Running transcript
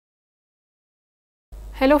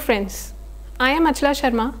Hello friends, I am Achla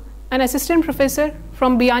Sharma, an assistant professor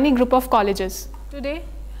from Biani Group of Colleges. Today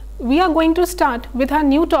we are going to start with our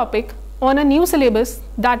new topic on a new syllabus,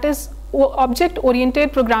 that is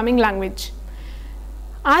object-oriented programming language.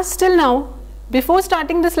 As till now, before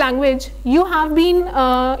starting this language, you have been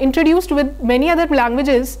introduced with many other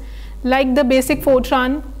languages like the basic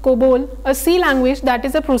Fortran, COBOL, a C language that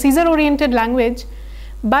is a procedure-oriented language,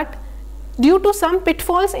 but due to some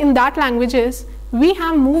pitfalls in that languages, we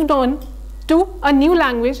have moved on to a new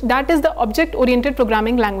language, that is the object-oriented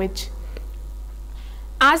programming language.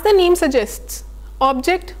 As the name suggests,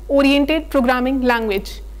 object-oriented programming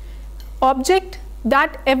language. Object,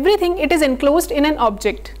 that everything it is enclosed in an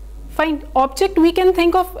object. Fine. Object, we can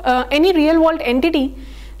think of any real world entity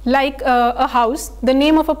like a house, the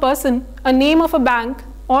name of a person, a name of a bank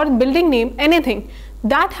or building name, anything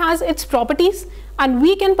that has its properties, and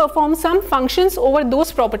we can perform some functions over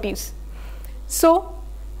those properties. So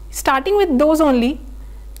starting with those only,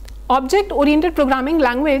 object-oriented programming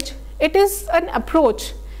language, it is an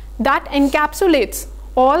approach that encapsulates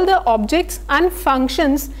all the objects and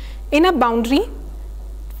functions in a boundary,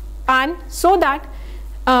 and so that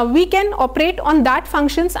we can operate on that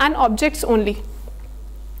functions and objects only.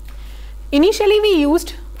 Initially we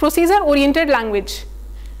used procedure-oriented language.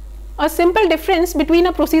 A simple difference between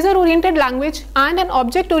a procedure-oriented language and an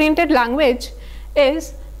object-oriented language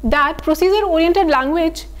is that procedure-oriented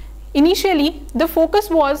language, initially the focus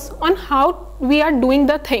was on how we are doing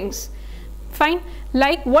the things. Fine.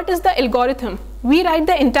 Like what is the algorithm? We write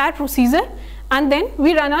the entire procedure and then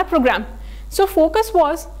we run our program. So focus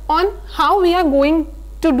was on how we are going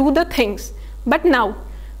to do the things. But now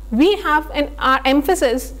we have our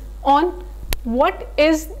emphasis on what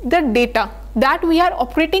is the data that we are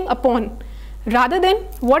operating upon, rather than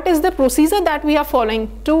what is the procedure that we are following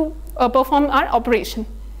to perform our operation.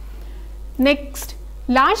 Next,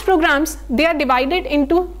 large programs, they are divided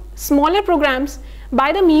into smaller programs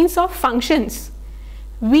by the means of functions.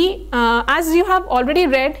 We, as you have already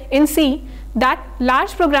read in C, that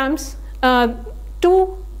large programs,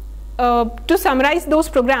 to summarize those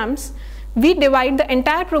programs, we divide the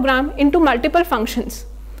entire program into multiple functions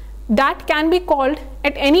that can be called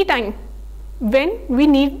at any time when we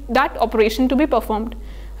need that operation to be performed,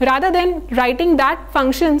 rather than writing that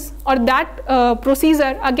functions or that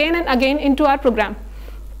procedure again and again into our program.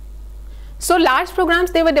 So large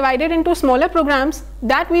programs, they were divided into smaller programs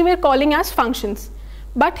that we were calling as functions.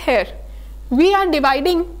 But here we are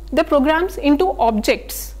dividing the programs into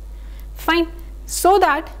objects. Fine. So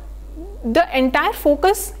that the entire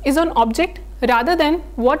focus is on object rather than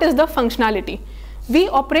what is the functionality. We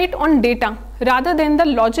operate on data rather than the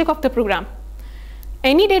logic of the program.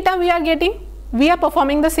 Any data we are getting, we are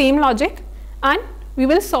performing the same logic and we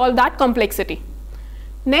will solve that complexity.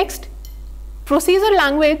 Next, procedure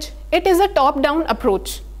language, it is a top-down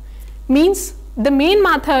approach. Means the main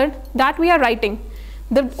method that we are writing,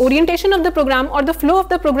 the orientation of the program or the flow of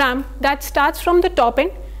the program, that starts from the top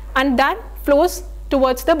end and that flows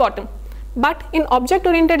towards the bottom. But in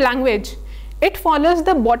object-oriented language, it follows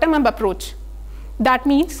the bottom-up approach. That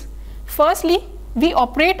means, firstly, we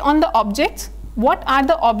operate on the objects, what are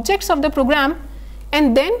the objects of the program,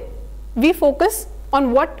 and then we focus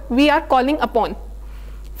on what we are calling upon.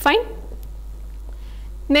 Fine.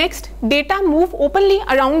 Next, data move openly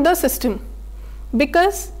around the system,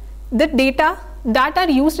 because the data that are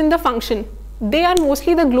used in the function, they are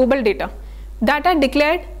mostly the global data that are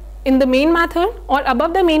declared in the main method or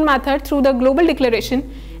above the main method through the global declaration,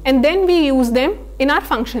 and then we use them in our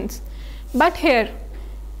functions. But here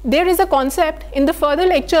there is a concept, in the further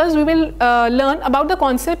lectures we will learn about the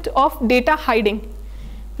concept of data hiding.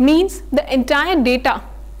 Means the entire data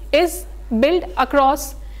is built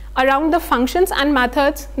across around the functions and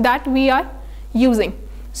methods that we are using.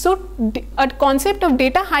 So a concept of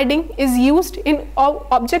data hiding is used in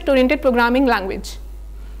object-oriented programming language.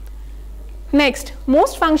 Next,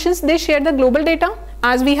 most functions, they share the global data,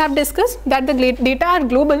 as we have discussed that the data are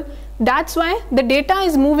global. That's why the data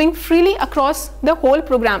is moving freely across the whole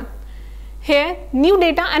program. Here new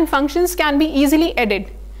data and functions can be easily added,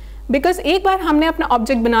 because एक बार हमने अपना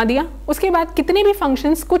object बना दिया, उसके बाद कितने भी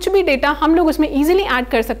functions, कुछ भी डेटा हम लोग उसमें easily ऐड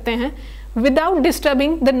कर सकते हैं without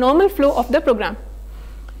disturbing the normal flow of the program.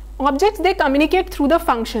 Objects, they communicate through the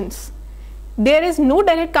functions. There is no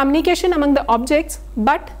direct communication among the objects,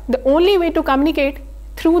 but the only way to communicate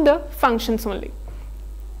through the functions only.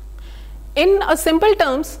 In a simple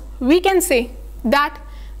terms, we can say that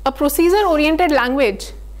a procedure-oriented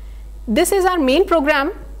language, this is our main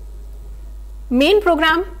program. Main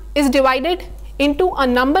program is divided into a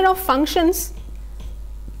number of functions,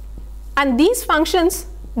 and these functions,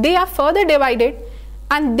 they are further divided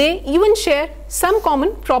and they even share some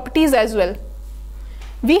common properties as well.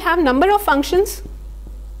 We have number of functions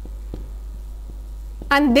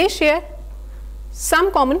and they share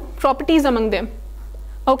some common properties among them.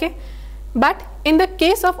 Okay, but in the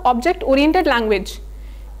case of object oriented language,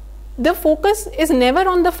 the focus is never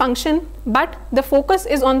on the function, but the focus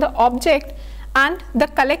is on the object and the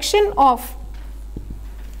collection of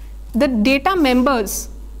the data members,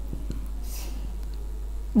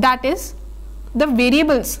 that is the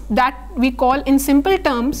variables that we call in simple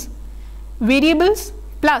terms variables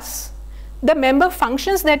plus the member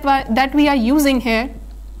functions that we are using here.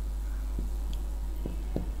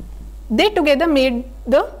 They together made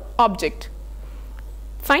the object.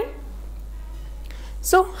 Fine.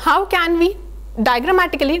 So how can we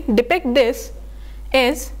diagrammatically depict this?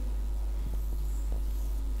 Is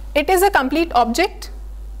it is a complete object,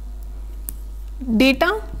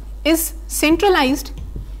 data is centralized,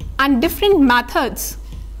 and different methods,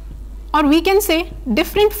 or we can say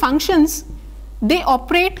different functions, they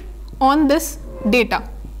operate on this data.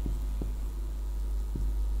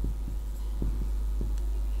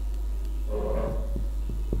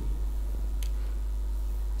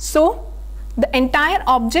 So the entire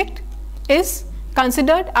object is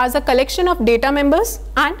considered as a collection of data members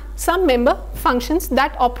and some member functions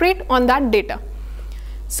that operate on that data.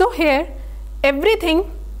 So here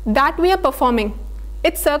everything that we are performing,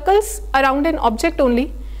 it circles around an object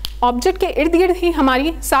only. Object के इर्द गिर्द ही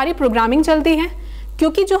हमारी सारी programming चलती है,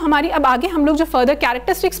 क्योंकि जो हमारी अब आगे हम लोग जो फर्दर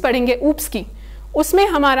कैरेक्टरिस्टिक्स पढ़ेंगे ऊप्स की, उसमें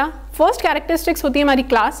हमारा फर्स्ट कैरेक्टरिस्टिक्स होती है हमारी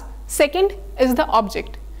class, second is the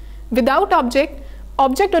object. Without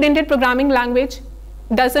object oriented programming language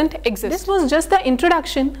doesn't exist. This was just the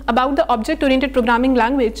introduction about the object oriented programming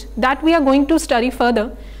language that we are going to study further.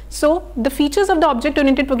 So the features of the object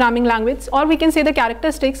oriented programming language, or we can say the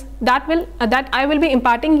characteristics, that I will be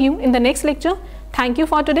imparting you in the next lecture. Thank you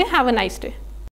for today. Have a nice day.